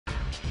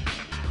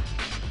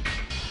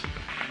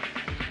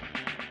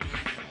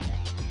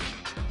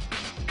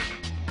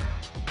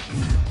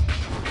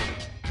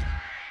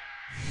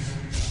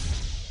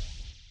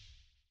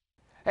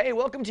Hey,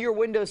 welcome to your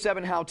Windows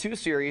 7 how-to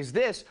series.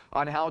 This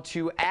on how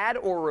to add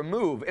or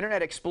remove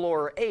Internet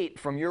Explorer 8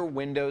 from your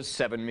Windows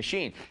 7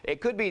 machine. It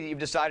could be that you've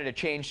decided to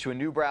change to a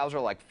new browser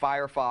like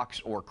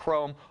Firefox or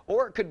Chrome,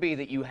 or it could be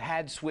that you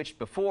had switched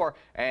before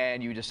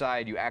and you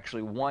decide you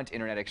actually want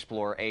Internet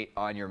Explorer 8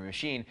 on your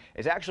machine.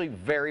 It's actually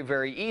very,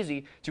 very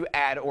easy to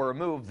add or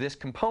remove this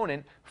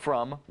component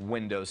from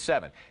Windows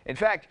 7. In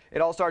fact, it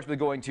all starts with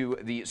going to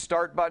the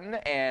Start button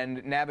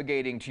and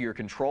navigating to your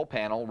control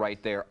panel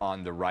right there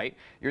on the right.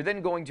 You're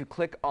then going to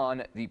click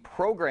on the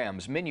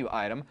Programs menu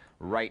item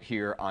right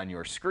here on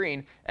your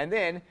screen, and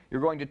then you're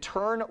going to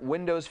turn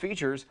Windows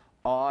features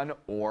on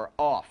or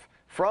off.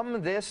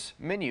 From this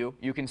menu,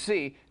 you can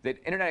see that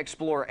Internet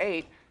Explorer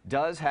 8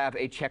 does have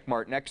a check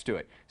mark next to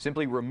it.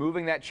 Simply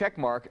removing that check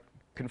mark,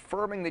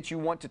 confirming that you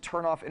want to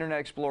turn off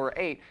Internet Explorer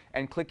 8,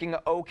 and clicking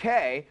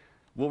OK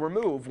will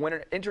remove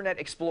Internet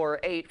Explorer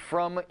 8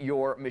 from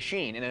your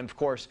machine. And then, of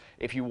course,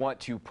 if you want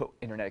to put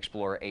Internet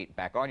Explorer 8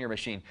 back on your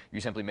machine, you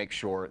simply make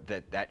sure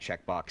that that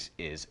checkbox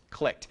is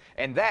clicked.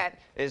 And that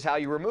is how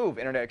you remove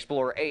Internet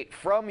Explorer 8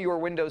 from your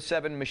Windows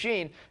 7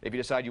 machine if you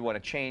decide you want to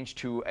change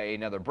to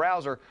another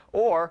browser,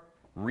 or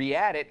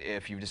re-add it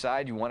if you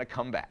decide you want to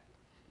come back.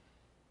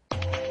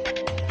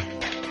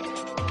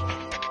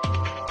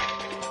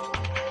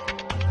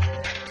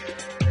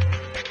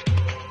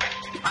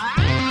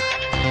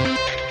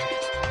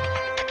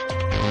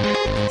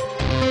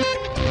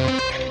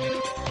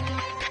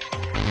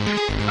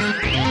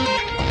 Yeah.